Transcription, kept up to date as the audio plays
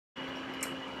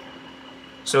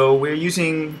So we're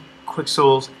using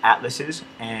Quixel's atlases,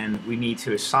 and we need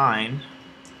to assign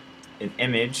an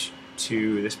image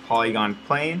to this polygon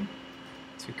plane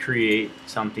to create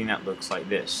something that looks like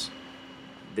this.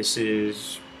 This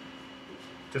is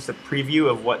just a preview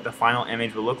of what the final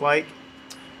image will look like.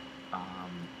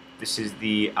 This is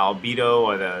the albedo,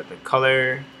 or the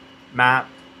color map.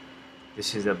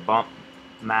 This is a bump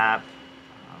map,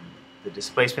 the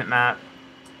displacement map,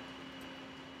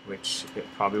 which it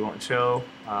probably won't show.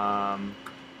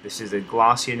 This is the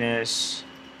glossiness,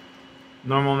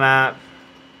 normal map,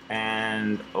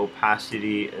 and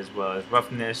opacity, as well as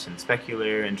roughness and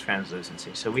specular and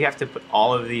translucency. So we have to put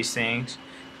all of these things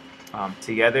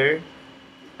together.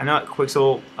 I know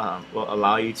Quixel will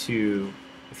allow you to,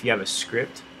 if you have a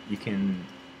script, you can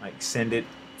like send it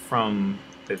from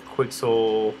the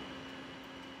Quixel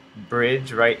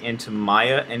bridge right into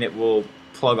Maya, and it will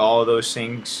plug all of those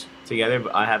things together,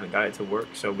 but I haven't got it to work,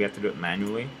 so we have to do it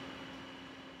manually.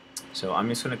 So I'm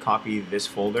just going to copy this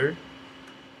folder,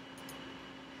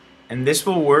 and this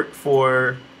will work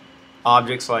for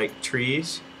objects like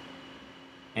trees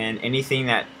and anything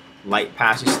that light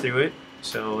passes through it.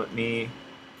 So let me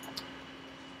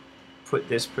put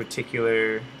this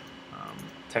particular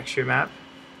texture map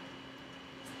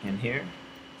in here.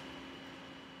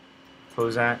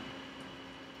 Close that.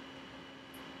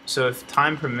 So if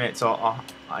time permits,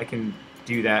 I can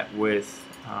do that with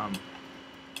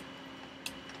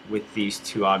these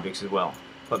two objects as well.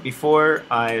 But before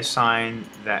I assign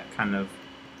that kind of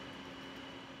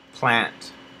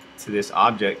plant to this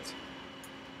object,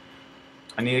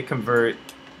 I need to convert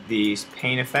these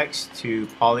pane effects to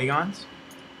polygons.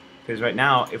 Because right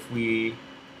now, if we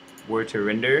were to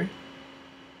render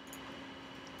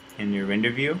in your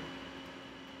render view,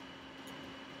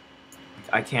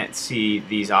 I can't see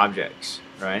these objects,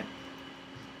 right?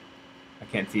 I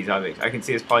can't see these objects. I can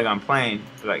see this polygon plane,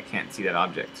 but I can't see that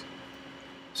object.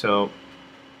 So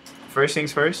first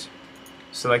things first,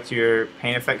 select your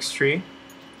pane effects tree,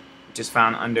 which is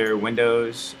found under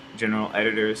Windows, General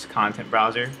Editors, Content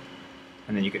Browser,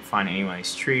 and then you could find any one of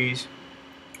these trees.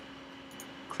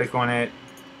 Click on it,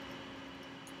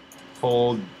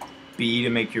 hold B to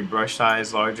make your brush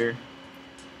size larger,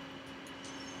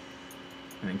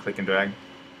 and then click and drag.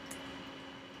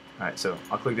 Alright, so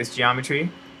I'll click this geometry,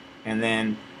 and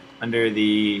then under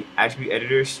the attribute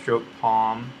editor, stroke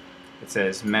palm, it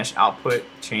says mesh output,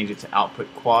 change it to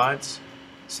output quads.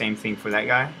 Same thing for that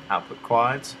guy, output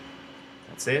quads.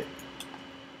 That's it.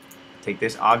 Take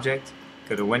this object,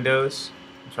 go to Windows,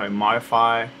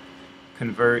 modify,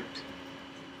 convert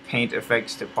paint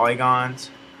effects to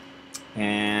polygons,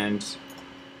 and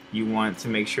you want to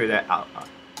make sure that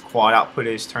quad output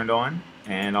is turned on,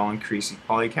 and I'll increase the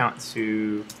poly count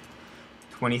to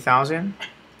 20,000.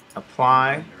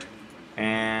 Apply,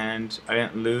 and I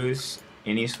didn't lose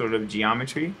any sort of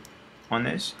geometry on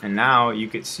this, and now you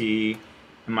could see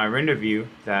in my render view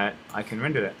that I can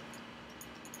render that.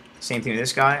 Same thing with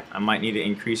this guy. I might need to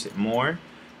increase it more,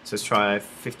 so let's try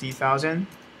 50,000,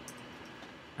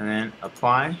 and then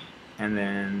apply, and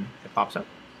then it pops up.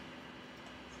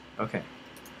 Okay,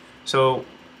 so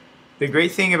the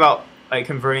great thing about like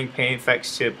converting pane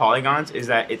effects to polygons is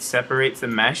that it separates the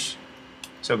mesh.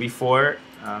 So before,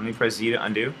 let me press Z to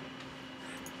undo.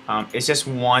 It's just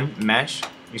one mesh.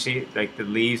 You see, like the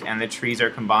leaves and the trees are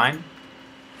combined.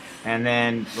 And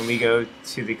then when we go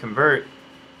to the convert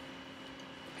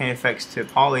pane effects to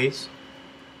polys,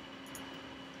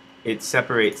 it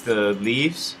separates the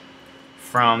leaves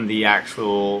from the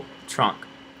actual trunk.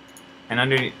 And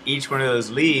under each one of those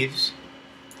leaves,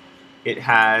 it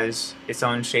has its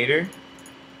own shader.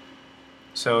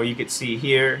 So you could see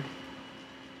here,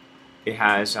 it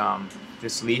has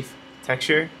this leaf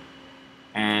texture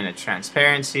and a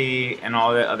transparency and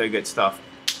all that other good stuff.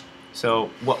 So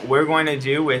what we're going to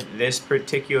do with this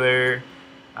particular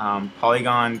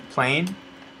polygon plane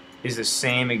is the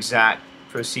same exact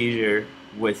procedure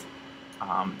with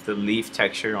the leaf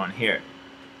texture on here.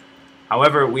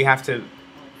 However, we have to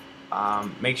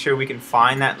make sure we can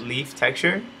find that leaf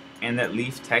texture, and that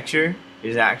leaf texture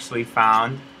is actually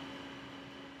found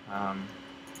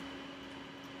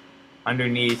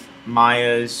underneath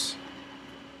Maya's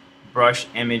brush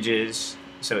images.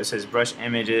 So it says brush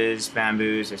images,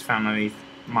 bamboos. It's found underneath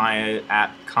Maya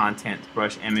app content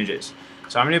brush images.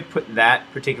 So I'm going to put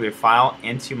that particular file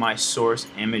into my source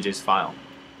images file.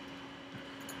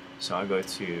 So I'll go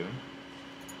to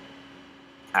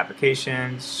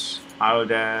Applications,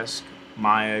 Autodesk,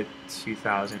 Maya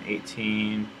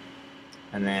 2018,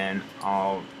 and then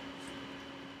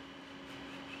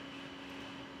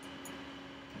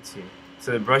let's see,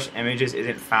 So the brush images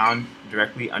isn't found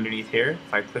directly underneath here.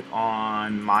 If I click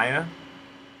on Maya,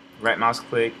 right mouse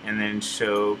click, and then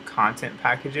show content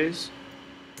packages,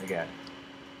 I got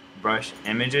brush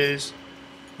images,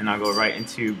 and I'll go right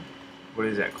into, what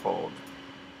is that called?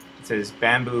 It says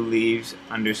bamboo leaves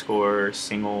underscore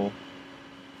single.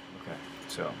 Okay,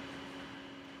 so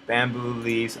bamboo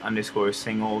leaves underscore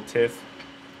single tiff.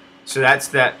 So that's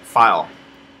that file.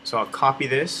 So I'll copy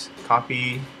this,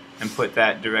 copy and put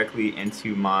that directly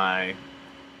into my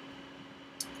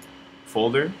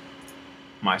folder,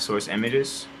 my source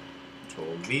images,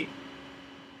 Control V,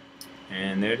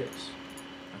 and there it is.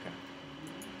 Okay.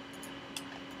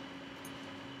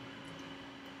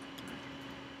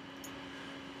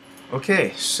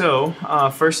 Okay, so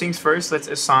first things first, let's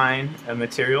assign a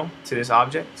material to this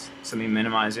object. So let me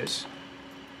minimize this.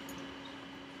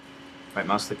 Right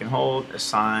mouse click and hold,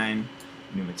 assign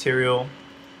new material.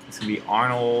 It's going to be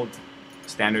Arnold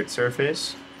standard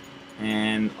surface,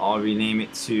 and I'll rename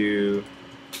it to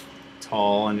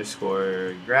tall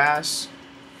underscore grass.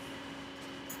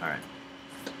 Alright.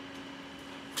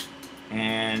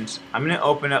 And I'm going to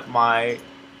open up my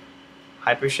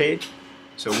Hypershade.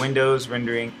 So Windows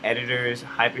Rendering Editors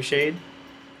Hypershade.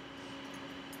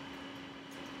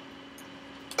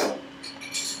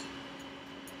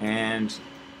 And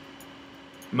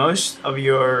most of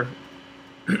your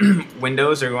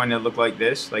windows are going to look like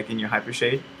this, like in your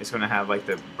Hypershade. It's going to have like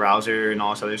the browser and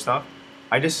all this other stuff.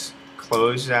 I just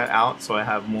close that out so I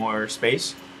have more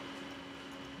space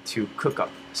to cook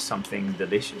up something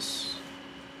delicious.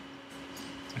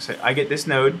 So I get this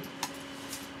node,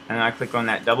 and I click on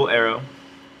that double arrow.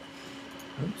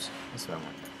 Oops, that's what I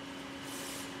want.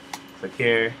 Click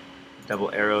here,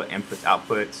 double arrow, inputs,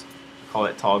 outputs. Call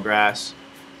it tall grass.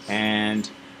 And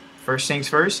first things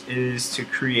first is to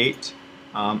create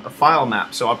a file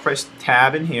map. So I'll press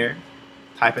tab in here,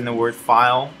 type in the word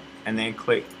file, and then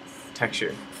click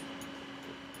texture.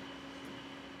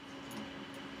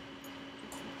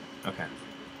 Okay.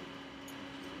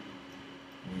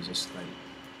 Let me just like,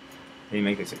 let me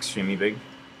make this extremely big.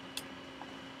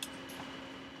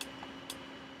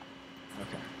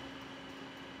 Okay.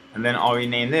 And then I'll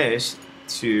rename this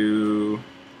to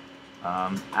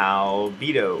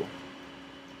albedo.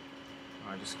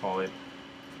 Or just call it,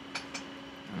 I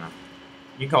don't know.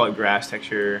 You can call it grass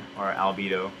texture or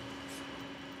albedo.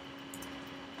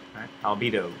 Alright,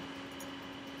 albedo.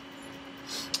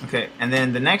 Okay, and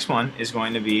then the next one is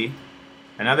going to be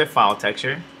another file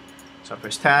texture. So I'll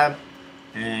press tab,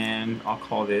 and I'll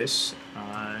call this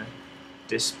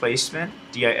displacement,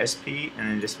 DISP, and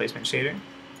then displacement shader.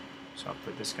 So I'll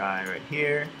put this guy right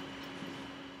here,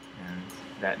 and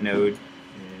that node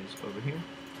is over here.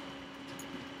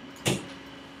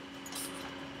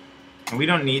 And we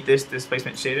don't need this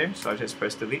displacement shader, so I'll just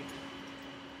press delete.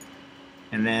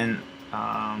 And then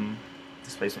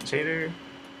displacement shader,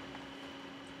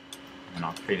 and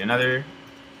I'll create another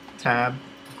tab,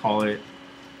 call it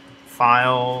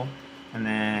file, and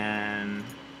then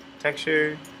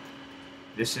texture.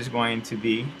 This is going to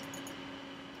be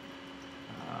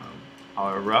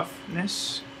our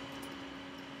roughness.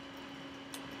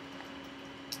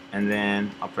 And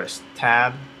then I'll press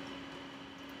tab,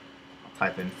 I'll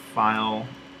type in file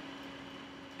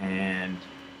and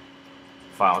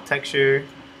file texture.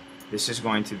 This is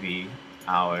going to be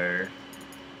our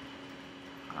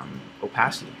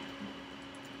opacity.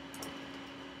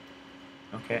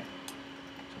 Okay,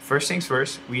 so first things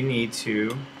first, we need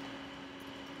to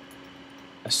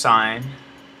assign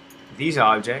these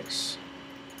objects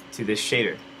to this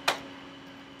shader.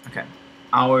 Okay,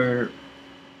 our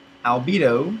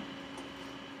albedo,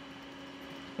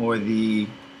 or the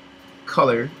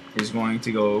color, is going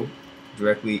to go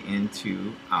directly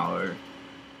into our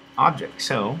object.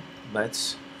 So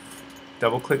let's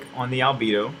double click on the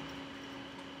albedo,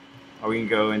 or we can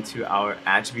go into our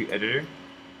attribute editor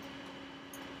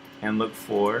and look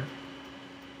for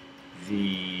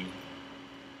the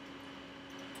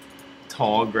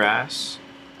tall grass.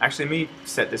 Actually, let me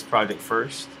set this project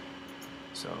first.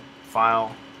 So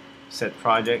file, set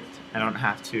project. I don't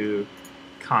have to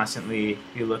constantly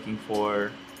be looking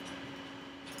for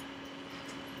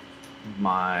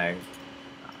my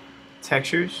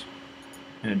textures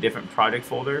in a different project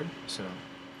folder. So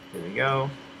here we go.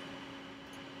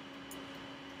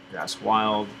 Grass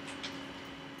wild.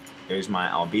 There's my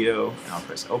albedo, and I'll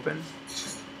press open.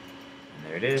 And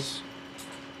there it is.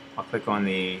 I'll click on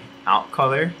the out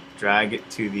color, drag it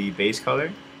to the base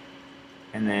color,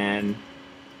 and then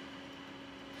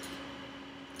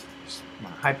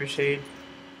my Hypershade.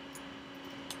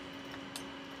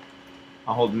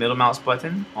 I'll hold middle mouse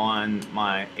button on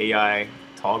my AI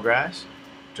tall grass,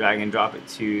 drag and drop it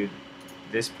to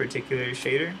this particular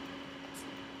shader.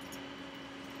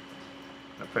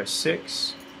 I press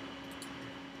 6.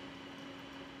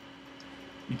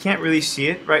 You can't really see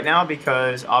it right now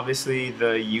because obviously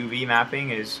the UV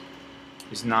mapping is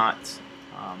not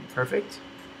perfect.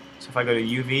 So if I go to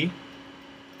UV,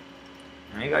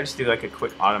 maybe I just do like a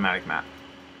quick automatic map.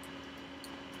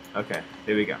 Okay,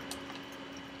 there we go.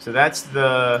 So that's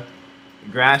the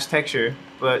grass texture,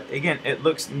 but again, it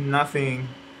looks nothing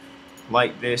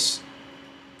like this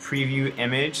preview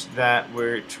image that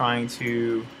we're trying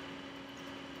to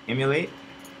emulate.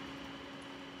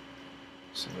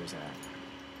 So where's that?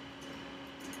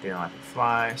 They don't have to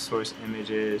fly, source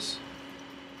images,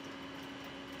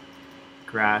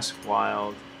 grass,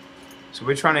 wild. So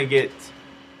we're trying to get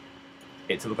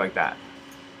it to look like that.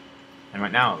 And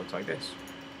right now it looks like this.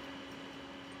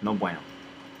 No bueno.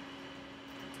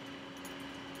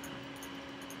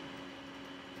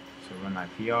 So run my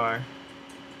PR.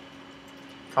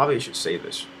 Probably should save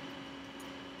this.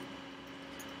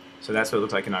 So that's what it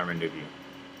looks like in our render view.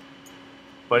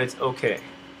 But it's okay.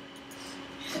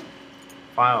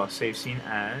 File, save scene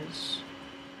as.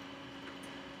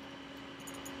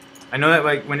 I know that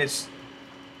like when it's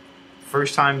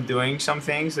first time doing some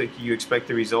things, like you expect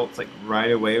the results like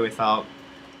right away without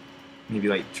maybe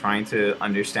like trying to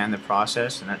understand the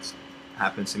process, and that's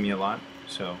happens to me a lot.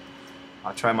 So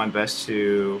I'll try my best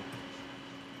to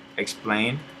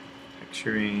explain.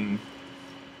 Texturing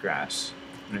grass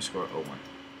 _01.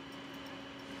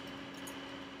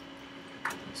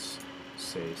 Let's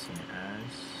say scene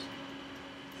as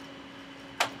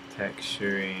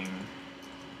texturing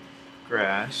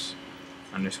grass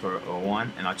 _01,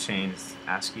 and I'll change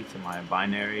ASCII to my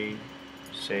binary.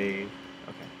 Save.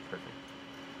 Okay, perfect.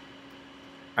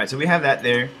 All right, so we have that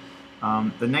there.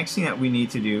 The next thing that we need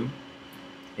to do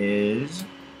is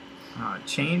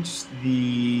change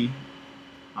the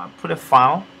put a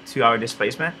file to our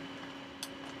displacement.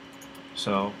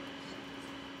 So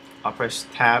I'll press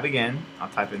tab again. I'll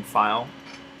type in file.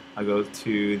 I'll go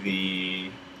to the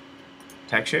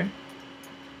texture,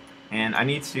 and I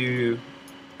need to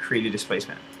create a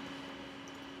displacement.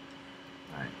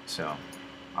 Alright, so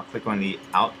I'll click on the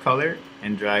out color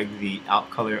and drag the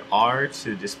out color R to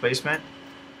the displacement,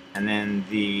 and then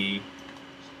the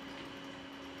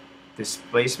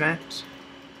displacement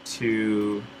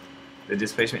to the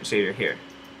displacement shader here.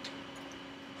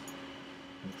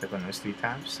 And click on those 3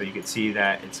 tabs so you can see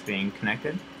that it's being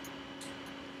connected.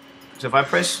 So if I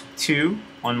press 2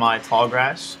 on my tall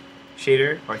grass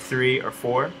shader, or 3 or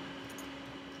 4,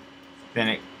 then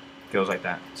it goes like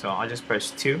that. So I'll just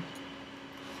press 2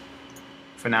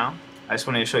 for now. I just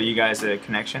wanted to show you guys the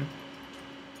connection.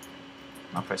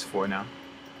 I'll press 4 now.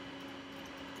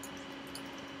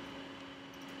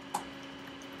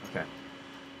 Okay.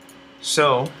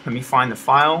 So let me find the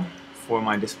file for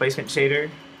my displacement shader.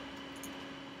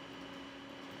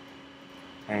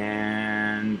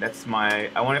 And that's my,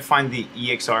 I want to find the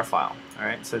EXR file.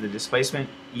 Alright, so the displacement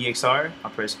EXR,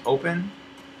 I'll press open.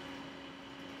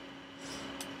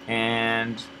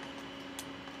 And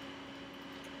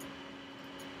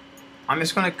I'm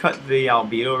just going to cut the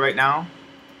albedo right now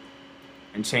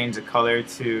and change the color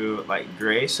to like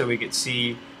gray so we could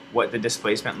see what the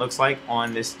displacement looks like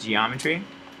on this geometry.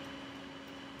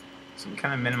 So we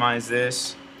kind of minimize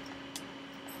this.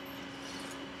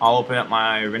 I'll open up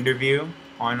my render view,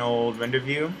 Arnold render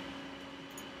view,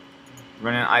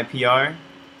 run an IPR.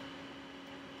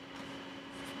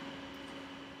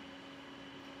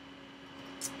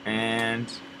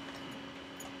 And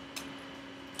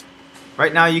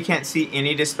right now you can't see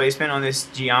any displacement on this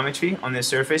geometry, on this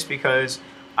surface, because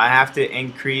I have to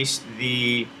increase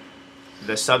the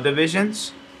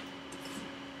subdivisions.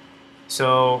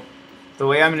 So the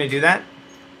way I'm going to do that,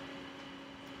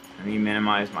 let me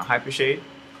minimize my hypershade,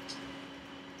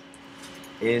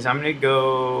 is I'm going to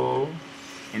go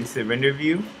into the render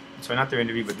view, so not the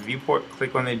render view but the viewport,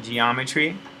 click on the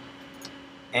geometry,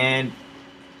 and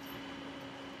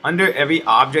under every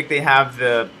object they have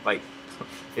the, like,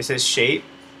 it says shape.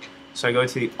 So I go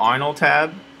to the Arnold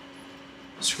tab,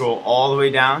 scroll all the way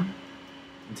down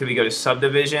until we go to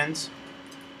subdivisions,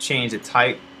 change the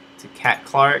type to Cat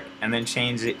Clark, and then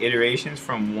change the iterations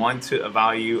from 1 to a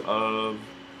value of,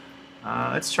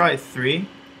 let's try 3.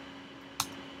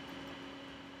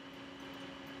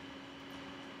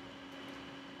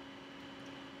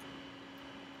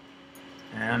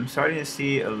 And I'm starting to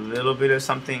see a little bit of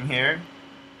something here.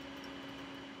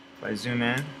 If I zoom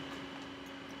in,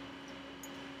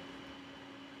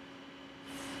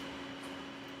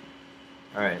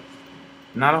 alright,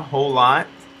 not a whole lot,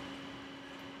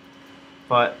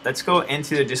 But let's go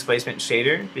into the displacement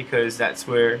shader because that's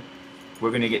where we're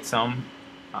going to get some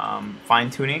fine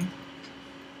tuning.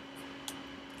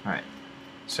 Alright,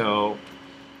 so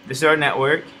this is our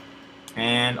network,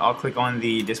 and I'll click on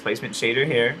the displacement shader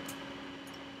here,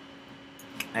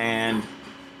 and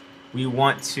we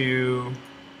want to,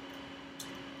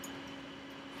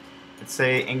 let's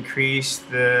say, increase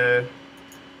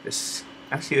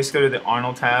actually let's go to the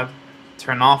Arnold tab,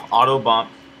 turn off auto bump,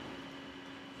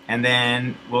 and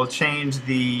then we'll change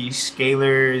the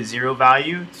scalar 0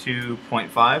 value to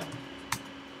 0.5,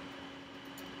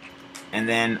 and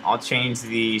then I'll change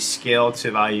the scale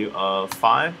to value of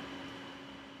 5.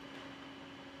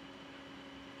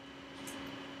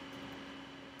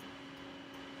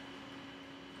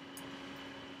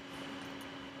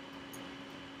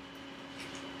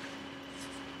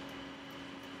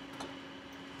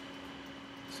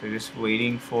 So just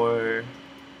waiting for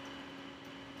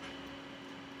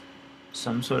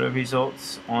some sort of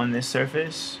results on this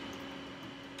surface.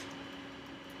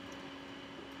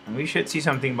 And we should see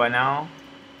something by now.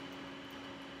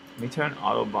 Let me turn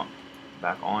auto bump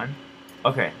back on.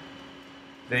 Okay,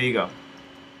 there you go.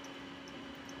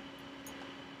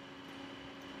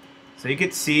 So you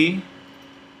could see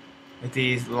with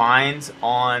these lines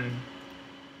on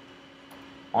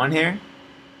here,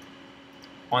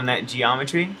 on that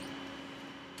geometry,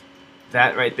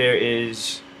 that right there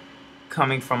is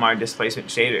coming from our displacement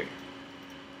shader.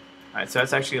 Alright, so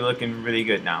that's actually looking really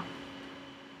good now.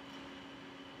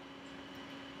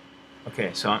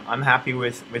 Okay, so I'm happy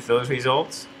with those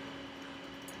results.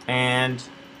 And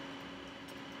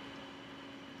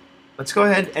let's go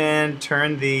ahead and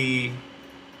turn the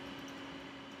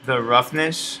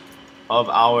roughness of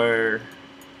our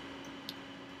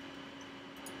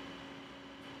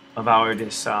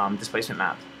displacement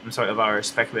map. I'm sorry, of our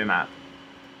specular map.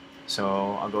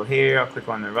 So I'll go here, I'll click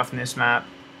on the roughness map,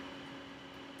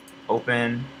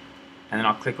 open, and then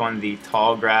I'll click on the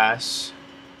tall grass,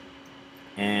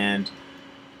 and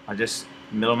I'll just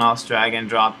middle mouse drag and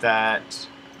drop that.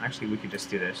 Actually, we could just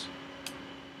do this.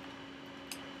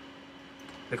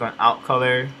 Click on out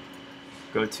color,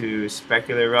 go to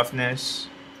specular roughness.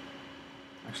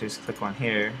 Actually, just click on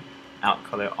here, out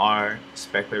color R,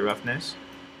 specular roughness,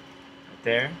 right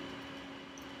there.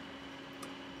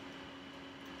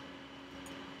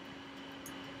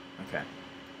 Okay,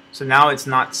 so now it's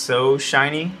not so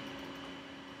shiny.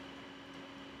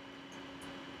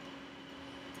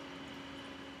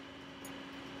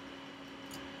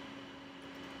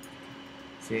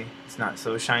 See, it's not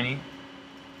so shiny.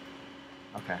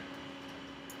 Okay.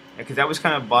 Because that was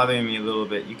kind of bothering me a little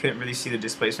bit. You couldn't really see the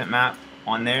displacement map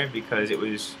on there because it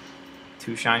was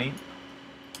too shiny.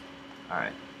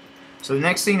 Alright. So the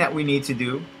next thing that we need to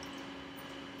do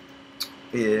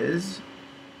is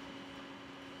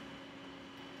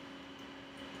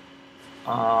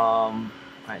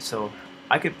alright, so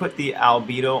I could put the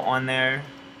albedo on there.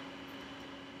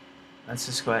 Let's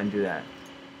just go ahead and do that.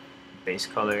 Base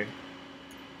color,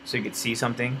 so you could see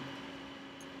something.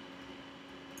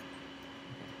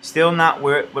 Still not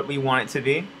what we want it to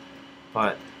be,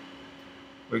 but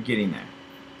we're getting there.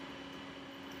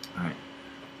 Alright.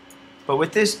 But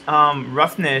with this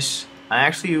roughness,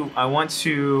 I want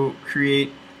to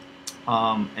create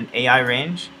an AI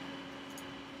range.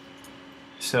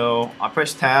 So I'll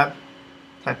press tab,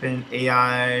 type in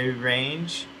AI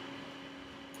range,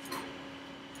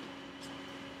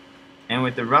 and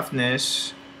with the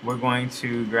roughness, we're going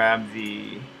to grab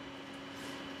the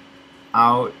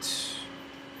out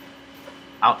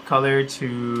color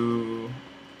to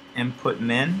input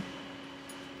min.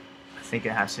 I think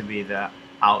it has to be the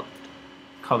out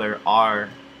color R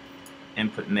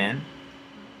input min.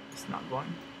 It's not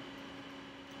going.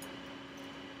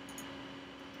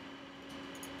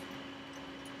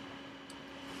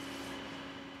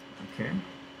 Okay.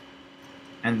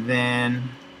 And then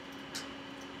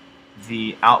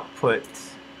the output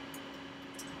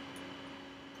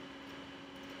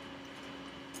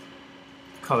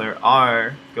color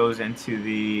R goes into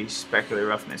the specular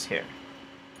roughness here.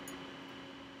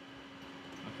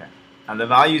 Okay. Now the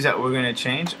values that we're going to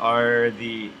change are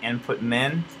the input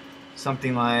min,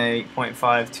 something like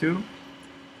 0.52,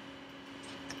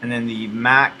 and then the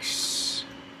max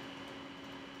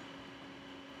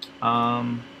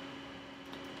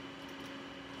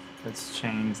let's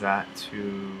change that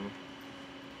to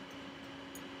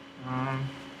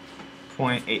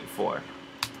 0.84.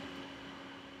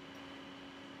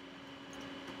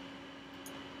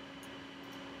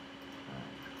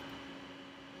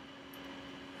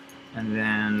 And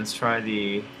then let's try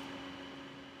the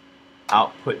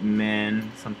output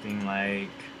min, something like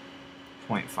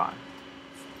 0.5.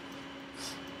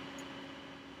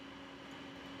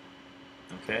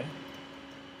 Okay.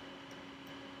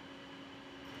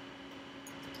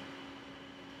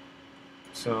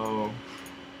 So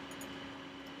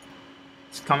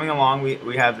it's coming along.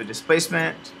 We have the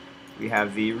displacement, we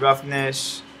have the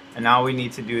roughness, and now we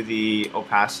need to do the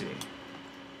opacity.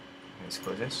 Let's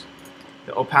close this.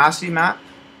 The opacity map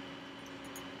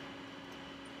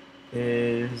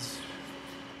is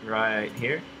right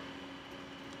here.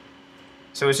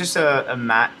 So it's just a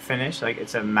matte finish, like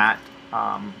it's a matte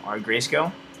or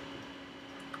grayscale.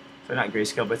 So not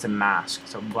grayscale, but it's a mask,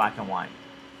 so black and white.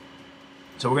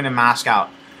 So we're gonna mask out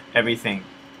everything.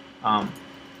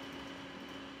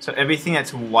 So everything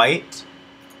that's white,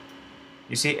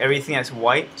 you see, everything that's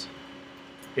white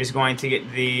is going to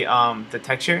get the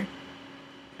texture,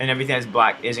 and everything that's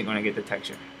black isn't going to get the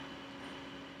texture.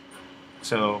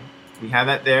 So we have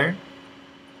that there,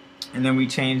 and then we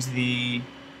change the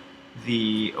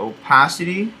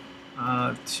opacity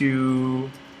to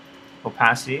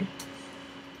opacity.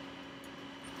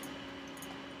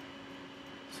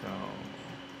 So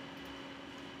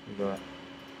we go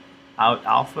out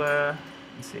alpha.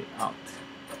 Let's see, out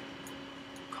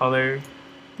color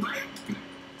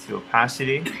to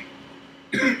opacity.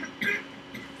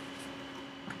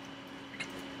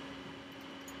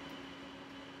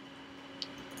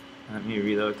 Let me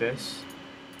reload this.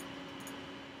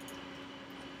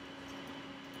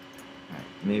 Right,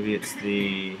 maybe it's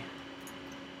the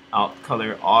out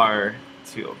color R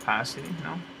to opacity.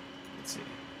 No? Let's see.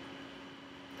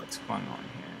 What's going on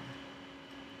here?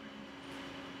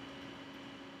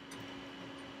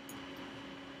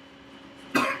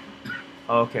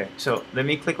 Okay, so let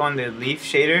me click on the leaf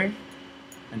shader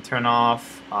and turn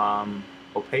off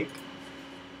opaque.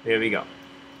 There we go.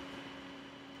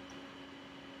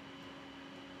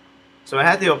 So I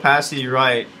had the opacity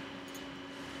right,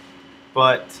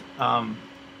 but on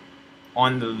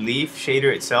the leaf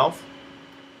shader itself,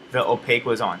 the opaque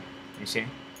was on, you see?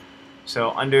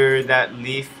 So under that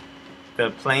leaf,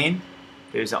 the plane,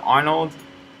 there's an Arnold,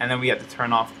 and then we have to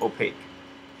turn off opaque.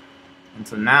 And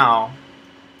so now,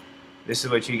 this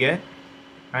is what you get,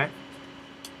 right?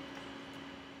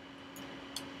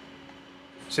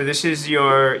 So this is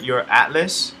your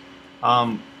atlas.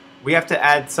 We have to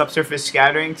add subsurface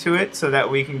scattering to it so that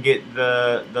we can get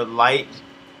the light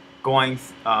going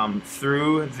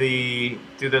through the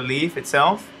leaf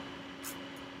itself.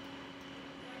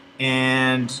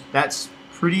 And that's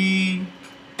pretty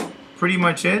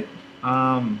much it.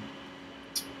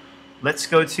 Let's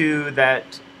go to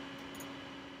that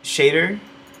shader.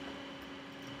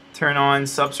 Turn on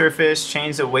subsurface,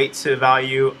 change the weight to a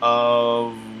value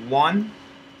of 1.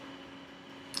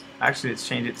 Actually, let's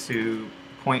change it to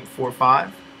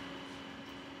 0.45.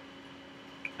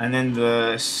 And then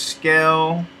the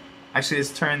scale, actually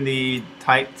let's turn the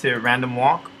type to random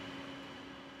walk.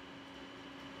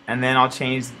 And then I'll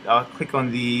click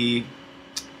on the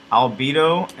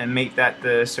albedo and make that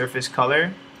the surface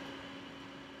color.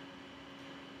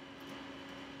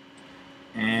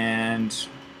 And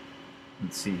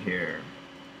let's see here.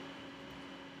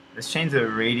 Let's change the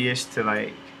radius to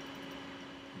like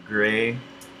gray.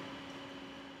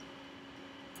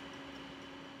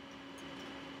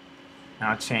 And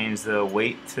I'll change the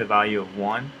weight to the value of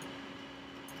 1.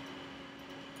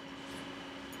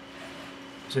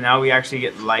 So now we actually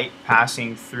get light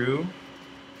passing through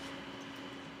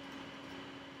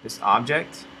this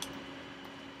object.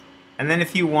 And then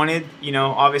if you wanted, you know,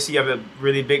 obviously you have a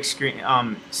really big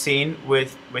scene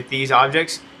with these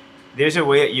objects. There's a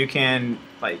way that you can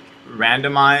like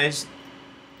randomize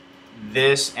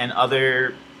this and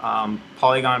other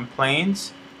polygon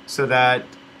planes so that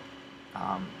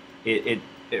it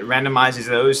randomizes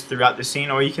those throughout the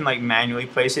scene, or you can like manually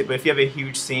place it. But if you have a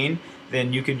huge scene,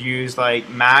 then you could use like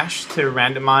MASH to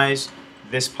randomize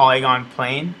this polygon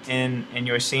plane in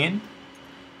your scene,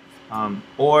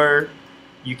 or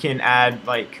you can add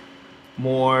like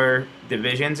more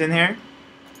divisions in here,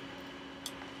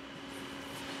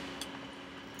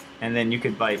 and then you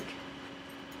could like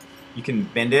you can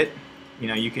bend it. You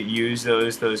know, you could use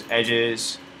those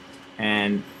edges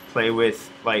and play with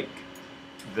like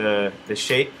the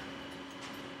shape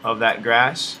of that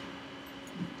grass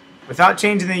without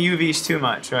changing the UVs too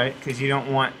much, right? Because you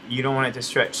don't want it to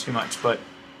stretch too much. But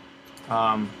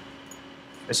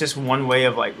it's just one way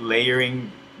of like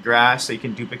layering grass, so you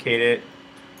can duplicate it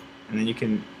and then you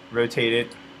can rotate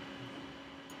it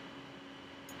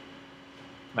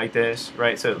like this,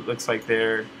 right? So it looks like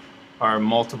there are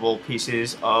multiple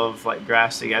pieces of like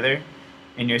grass together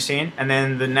in your scene. And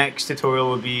then the next tutorial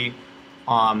will be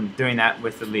doing that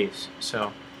with the leaves.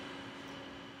 So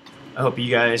I hope you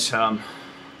guys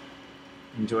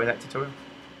enjoy that tutorial.